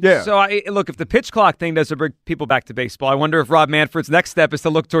outs. Yeah. So look, if the pitch clock thing doesn't bring people back to baseball, I wonder if Rob Manfred's next step is to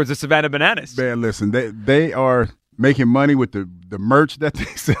look towards the Savannah Bananas. Man, listen, they are making money with the merch that they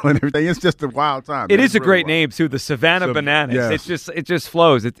sell and everything. It's just a wild time. It is a great name too, the Savannah Bananas. Yes. It just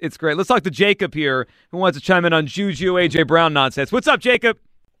flows. It's great. Let's talk to Jacob here, who wants to chime in on Juju AJ Brown nonsense. What's up, Jacob?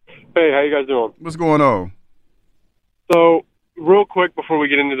 Hey, how you guys doing? What's going on? So, real quick before we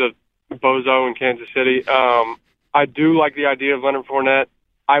get into the bozo in Kansas City, I do like the idea of Leonard Fournette.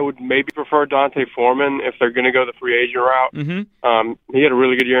 I would maybe prefer Dante Foreman if they're going to go the free agent route. Mm-hmm. He had a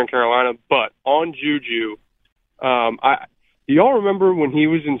really good year in Carolina, but on Juju, do y'all remember when he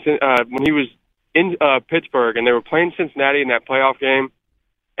was in Pittsburgh and they were playing Cincinnati in that playoff game,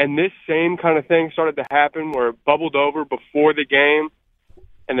 and this same kind of thing started to happen where it bubbled over before the game,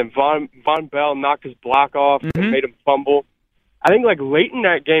 and then Von Bell knocked his block off and made him fumble. I think like late in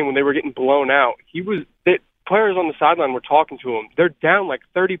that game when they were getting blown out, players on the sideline were talking to him. They're down like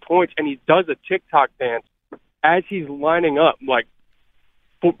 30 points, and he does a TikTok dance as he's lining up, like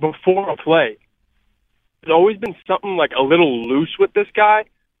before a play. There's always been something like a little loose with this guy.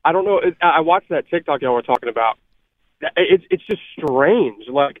 I don't know. I watched that TikTok y'all were talking about. It's just strange.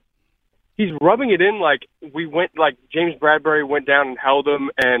 Like, he's rubbing it in like James Bradbury went down and held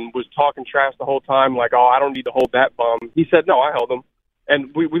him and was talking trash the whole time. Like, oh, I don't need to hold that bum. He said, no, I held him.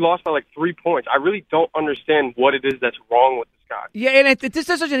 And we lost by like 3 points. I really don't understand what it is that's wrong with this guy. Yeah, and this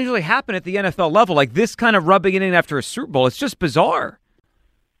doesn't usually happen at the NFL level. Like this kind of rubbing it in after a Super Bowl. It's just bizarre.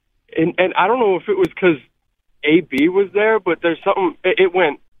 And I don't know if it was because AB was there, but there's something. It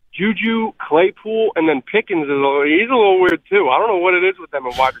went Juju, Claypool, and then Pickens he's a little weird too. I don't know what it is with them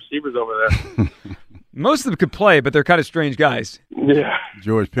and wide receivers over there. Most of them could play, but they're kind of strange guys. Yeah.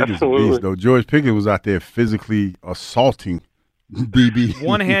 George Pickett's Absolutely. a beast, though. George Pickett was out there physically assaulting DB.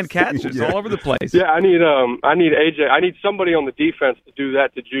 One-hand catches all over the place. Yeah, I need AJ. I need somebody on the defense to do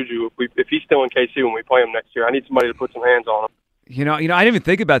that to Juju if he's still in KC when we play him next year. I need somebody to put some hands on him. You know, I didn't even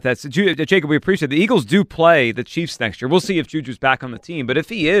think about that. So, Jacob, we appreciate it. The Eagles do play the Chiefs next year. We'll see if Juju's back on the team, but if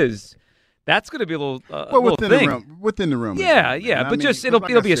he is, that's going to be a little thing. Within the realm. Yeah, yeah, but just it'll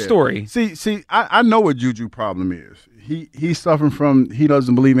be a story. See, I know what Juju problem is. He's suffering from he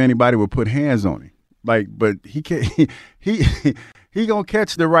doesn't believe anybody will put hands on him. But he can't. He gonna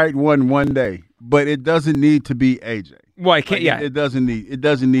catch the right one day. But it doesn't need to be AJ. Well, I can't. It doesn't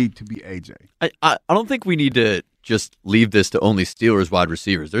need to be AJ. I don't think we need to just leave this to only Steelers wide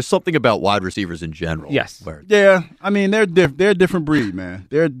receivers. There's something about wide receivers in general. Yes. Yeah. I mean, they're a different breed, man.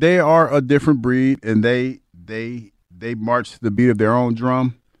 They are a different breed, and they march to the beat of their own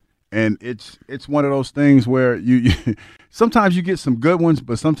drum. And it's one of those things where you sometimes you get some good ones,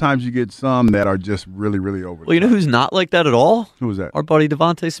 but sometimes you get some that are just really, really over. Well, you know who's not like that at all? Who was that? Our buddy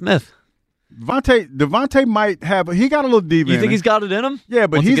Devontae Smith. Devontae might have. He got a little diva. You think he's got it in him? Yeah,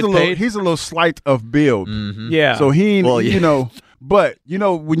 but he's a little slight of build. Mm-hmm. Yeah. So but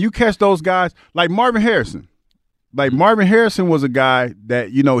when you catch those guys like Marvin Harrison, Marvin Harrison was a guy that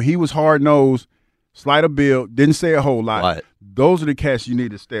he was hard nosed, slight of build, didn't say a whole lot. Right. Those are the cats you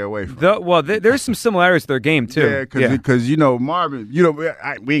need to stay away from. There's some similarities to their game too. Yeah, because Marvin,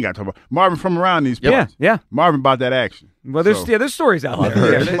 we ain't got to talk about Marvin from around these parts. Yeah. Marvin about that action. Well, there's stories out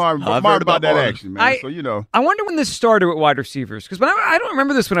there. Yeah, Marvin about that action, man. I wonder when this started with wide receivers, because I don't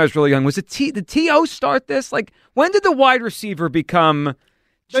remember this when I was really young. Was it did T.O. start this? Like, when did the wide receiver become?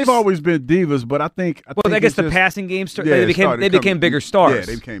 They've always been divas, but I guess the passing game started. They became bigger stars. Yeah,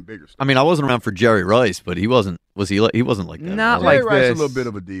 they became bigger stars. I mean, I wasn't around for Jerry Rice, but he wasn't. He wasn't like that. Not Jerry like Rice, this. a little bit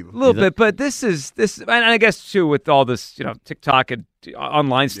of a diva. A little bit, but this, and I guess too with all this, TikTok and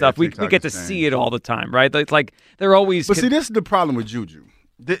online stuff, we get to see it all the time, right? It's like they're always. But see, this is the problem with Juju,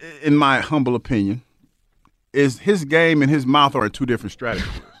 in my humble opinion, is his game and his mouth are two different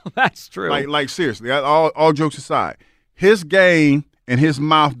strategies. That's true. Like seriously, all jokes aside, his game and his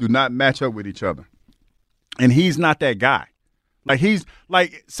mouth do not match up with each other, and he's not that guy.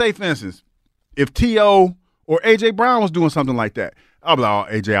 Say for instance, if T.O. or A.J. Brown was doing something like that, I'll be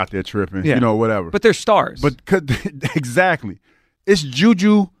like, A.J. out there tripping, whatever. But they're stars. But exactly, it's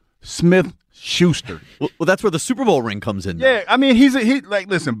Juju Smith-Schuster. Well, that's where the Super Bowl ring comes in. Yeah, I mean,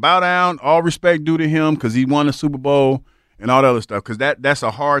 listen, bow down, all respect due to him because he won the Super Bowl and all the other stuff. Because that's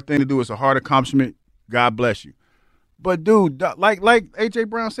a hard thing to do. It's a hard accomplishment. God bless you. But dude, like A.J.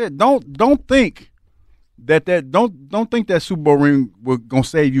 Brown said, don't think don't think that Super Bowl ring was gonna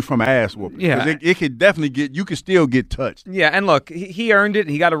save you from an ass whooping. Yeah, it could definitely you could still get touched. Yeah, and look, he earned it.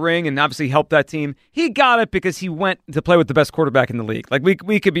 He got a ring, and obviously helped that team. He got it because he went to play with the best quarterback in the league. Like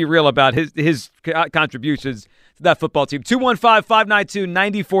we could be real about his contributions to that football team.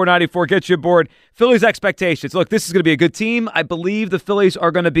 215-592-9494. Get you aboard. Phillies expectations. Look, this is going to be a good team. I believe the Phillies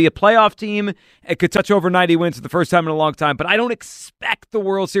are going to be a playoff team. It could touch over 90 wins for the first time in a long time, but I don't expect the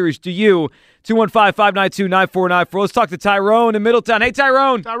World Series. Do you? 215-592-9494. Let's talk to Tyrone in Middletown. Hey,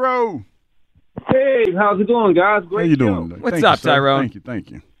 Tyrone. Tyrone. Hey, how's it going, guys? Great. How you doing? What's up, Tyrone?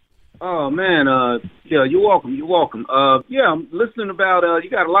 Thank you. Oh man, yeah, you're welcome. Yeah, I'm listening about.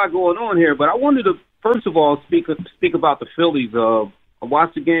 You got a lot going on here, but I wanted to first of all speak about the Phillies. I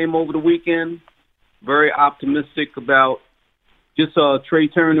watched the game over the weekend. Very optimistic about just Trey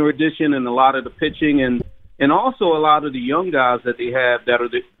Turner addition and a lot of the pitching and also a lot of the young guys that they have that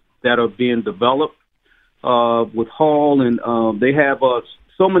are being developed with Hall and they have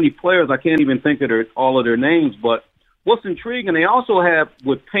so many players. I can't even think of all of their names, but. What's intriguing, they also have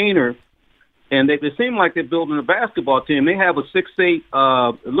with Painter, and they seem like they're building a basketball team. They have a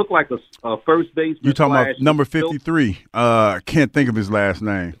 6'8", it looked like a first baseman. You talking about number 53? Can't think of his last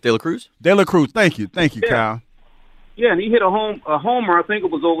name. De La Cruz. De La Cruz. Thank you, Kyle. Yeah, and he hit a homer. I think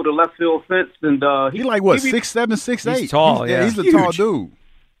it was over the left field fence, and he like what 6'7", 6'8". He's tall. He's a tall dude.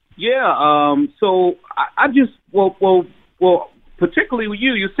 Yeah. So I just well. Particularly with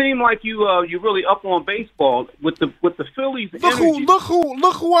you seem like you're really up on baseball with the Phillies. Look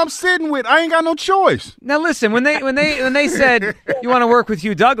who I'm sitting with. I ain't got no choice. Now listen, when they said you want to work with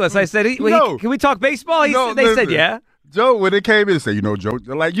Hugh Douglas, I said, can we talk baseball? They said yeah. Joe, when they came in, they said, Joe,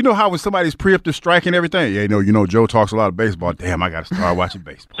 like how when somebody's preemptive strike and everything, Joe talks a lot of baseball. Damn, I got to start watching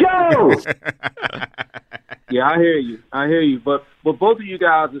baseball. Joe. Yeah, I hear you. But both of you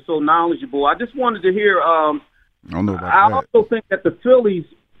guys are so knowledgeable. I just wanted to hear. I don't know about I that. also think that the Phillies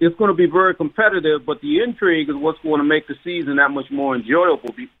is going to be very competitive, but the intrigue is what's going to make the season that much more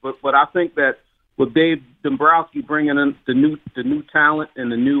enjoyable. But I think that with Dave Dombrowski bringing in the new talent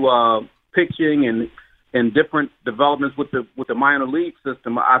and the new pitching and different developments with the minor league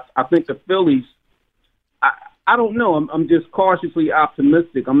system, I think the Phillies. I don't know. I'm just cautiously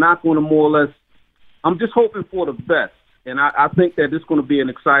optimistic. I'm not going to more or less. I'm just hoping for the best, and I think that it's going to be an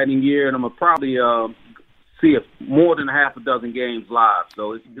exciting year, and I'm going to probably see more than half a dozen games live.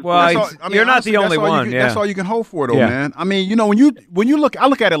 So you're not the only one. That's all you can hope for, though, man. I mean, when you look, I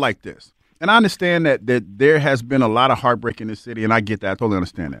look at it like this, and I understand that there has been a lot of heartbreak in this city, and I get that. I totally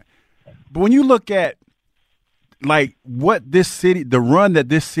understand that. But when you look at like what this city, the run that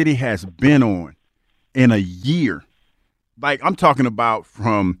this city has been on in a year, like I'm talking about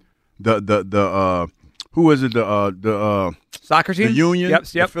from the who was it? The soccer team? The Union? Yep.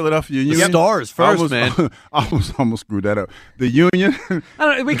 The Philadelphia Union. The Stars first, man. I almost screwed that up. The Union. I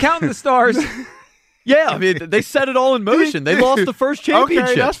don't know, we count the Stars. Yeah, I mean, they set it all in motion. They lost the first championship.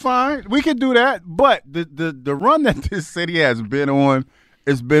 Okay, that's fine. We can do that. But the run that this city has been on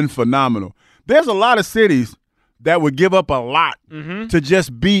has been phenomenal. There's a lot of cities that would give up a lot to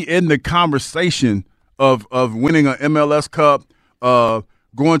just be in the conversation of winning an MLS Cup,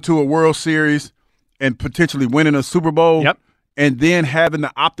 going to a World Series, and potentially winning a Super Bowl. Yep. And then having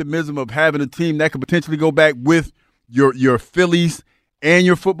the optimism of having a team that could potentially go back with your Phillies and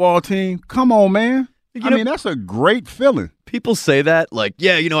your football team. Come on, man. I mean, that's a great feeling. People say that, like,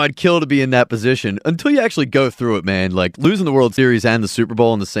 yeah, I'd kill to be in that position until you actually go through it, man. Like losing the World Series and the Super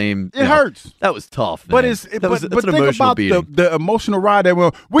Bowl in the same. It hurts. That was tough, man. But that's an think emotional about beating. the emotional ride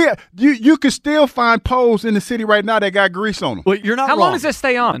that you could still find poles in the city right now that got grease on them. Well, you're not How wrong. long does this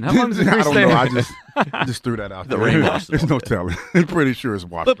stay on? How long does this I don't stay know. on? I just threw that out The there. rain washed There's no telling. I'm pretty sure it's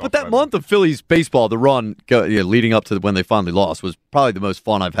washed. But that month of Phillies baseball, the run leading up to when they finally lost, was probably the most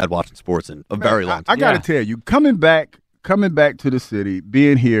fun I've had watching sports in a very long time. I got to tell you, coming back to the city,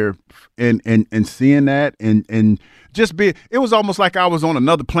 being here and seeing that and just being, it was almost like I was on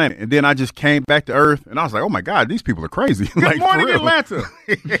another planet. And then I just came back to Earth and I was like, oh my God, these people are crazy. Good morning, Atlanta.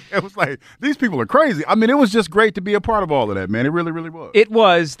 It was like, these people are crazy. I mean, it was just great to be a part of all of that, man. It really, really was. It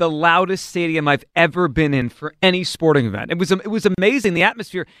was the loudest stadium I've ever been in for any sporting event. It was amazing, the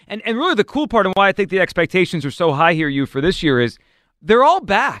atmosphere. And really the cool part and why I think the expectations are so high here, for this year is they're all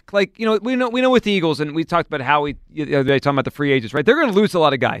back. Like, we know with the Eagles, and we talked about how they're talking about the free agents, right? They're going to lose a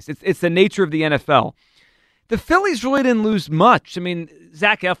lot of guys. It's the nature of the NFL. The Phillies really didn't lose much. I mean,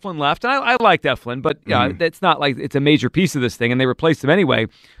 Zach Eflin left, and I liked Eflin, but it's not like it's a major piece of this thing, and they replaced him anyway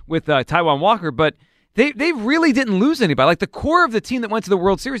with Taijuan Walker, but they really didn't lose anybody. Like the core of the team that went to the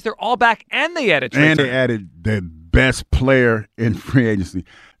World Series, they're all back, and they added Trey Turner. They added the best player in free agency.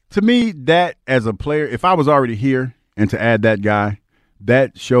 To me, that as a player, if I was already here and to add that guy,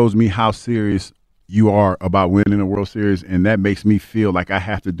 that shows me how serious you are about winning a World Series, and that makes me feel like I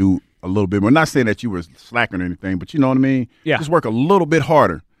have to do a little bit more. I'm not saying that you were slacking or anything, but you know what I mean? Yeah. Just work a little bit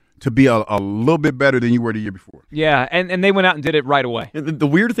harder to be a little bit better than you were the year before. Yeah, and they went out and did it right away. And the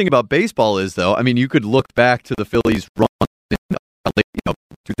weird thing about baseball is, though, I mean, you could look back to the Phillies' run in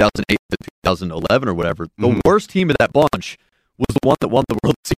 2008 to 2011 or whatever. The worst team of that bunch was the one that won the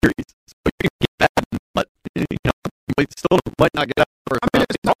World Series. So you can get that, but you still might not get out.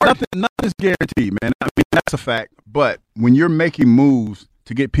 Nothing's guaranteed, man. I mean, that's a fact. But when you're making moves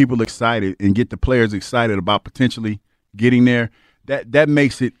to get people excited and get the players excited about potentially getting there, that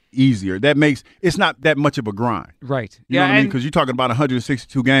makes it easier. It's not that much of a grind. Right. You know what I mean? Because you're talking about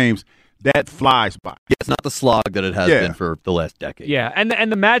 162 games. That flies by. Yeah, it's not the slog that it has been for the last decade. Yeah,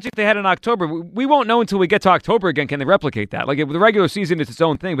 and the magic they had in October, we won't know until we get to October again. Can they replicate that? Like the regular season is its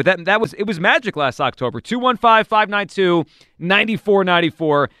own thing, but it was magic last October.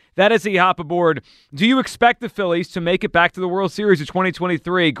 215-592-9494. That is the hop aboard. Do you expect the Phillies to make it back to the World Series of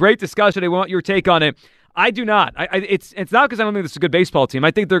 2023? Great discussion. I want your take on it. I do not. It's not because I don't think this is a good baseball team.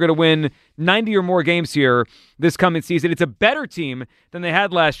 I think they're going to win 90 or more games here this coming season. It's a better team than they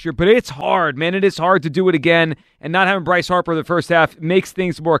had last year, but it's hard, man. It is hard to do it again, and not having Bryce Harper the first half makes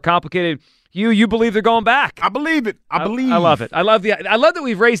things more complicated. You believe they're going back? I believe it. I believe. I love it. I love that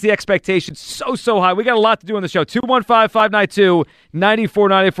we've raised the expectations so high. We got a lot to do on the show.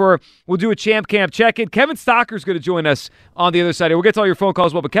 215-592-9494. We'll do a Champ Camp check-in. Kevin Stocker's going to join us on the other side. We'll get to all your phone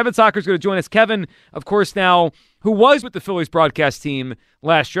calls as well, but Kevin Stocker's going to join us. Kevin, of course, now who was with the Phillies broadcast team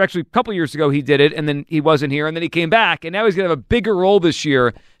last year. Actually, a couple years ago he did it, and then he wasn't here, and then he came back, and now he's going to have a bigger role this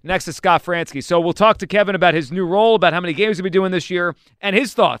year next to Scott Fransky. So we'll talk to Kevin about his new role, about how many games he'll be doing this year, and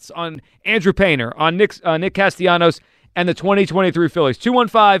his thoughts on Andrew Painter, on Nick Castellanos, and the 2023 Phillies.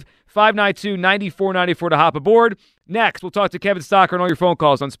 215-592-9494 to hop aboard. Next, we'll talk to Kevin Stocker and all your phone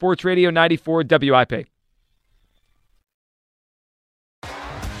calls on Sports Radio 94 WIP.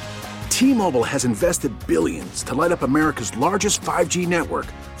 T-Mobile has invested billions to light up America's largest 5G network,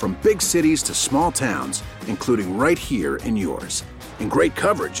 from big cities to small towns, including right here in yours. And great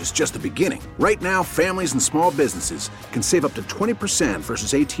coverage is just the beginning. Right now, families and small businesses can save up to 20%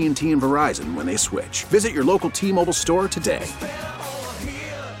 versus AT&T and Verizon when they switch. Visit your local T-Mobile store today.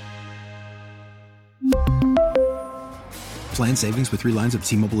 Plan savings with 3 lines of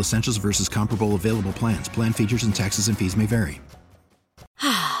T-Mobile Essentials versus comparable available plans. Plan features and taxes and fees may vary.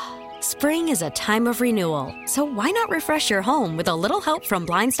 Spring is a time of renewal, so why not refresh your home with a little help from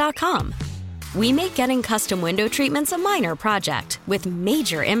Blinds.com? We make getting custom window treatments a minor project with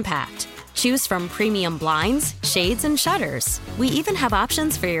major impact. Choose from premium blinds, shades, and shutters. We even have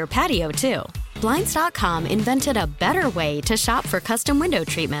options for your patio, too. Blinds.com invented a better way to shop for custom window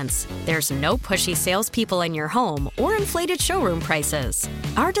treatments. There's no pushy salespeople in your home or inflated showroom prices.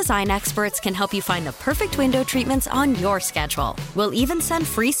 Our design experts can help you find the perfect window treatments on your schedule. We'll even send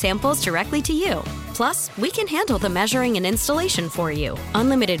free samples directly to you. Plus, we can handle the measuring and installation for you.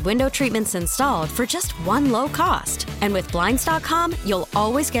 Unlimited window treatments installed for just one low cost. And with Blinds.com, you'll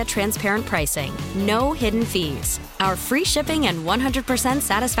always get transparent pricing. No hidden fees. Our free shipping and 100%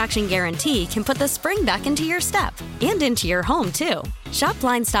 satisfaction guarantee can put the spring back into your step and into your home, too. Shop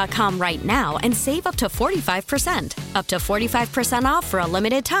Blinds.com right now and save up to 45%. Up to 45% off for a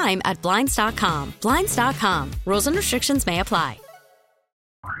limited time at Blinds.com. Blinds.com. Rules and restrictions may apply.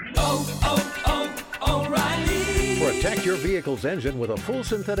 O'Reilly. Protect your vehicle's engine with a full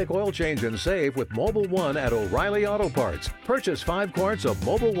synthetic oil change and save with Mobil 1 at O'Reilly Auto Parts. Purchase 5 quarts of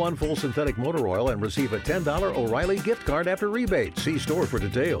Mobil 1 full synthetic motor oil and receive a $10 O'Reilly gift card after rebate. See store for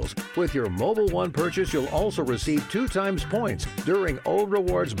details. With your Mobil 1 purchase, you'll also receive 2 times points during O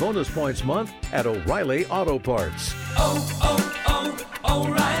Rewards Bonus Points Month at O'Reilly Auto Parts.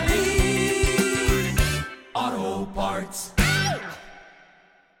 O'Reilly Auto Parts.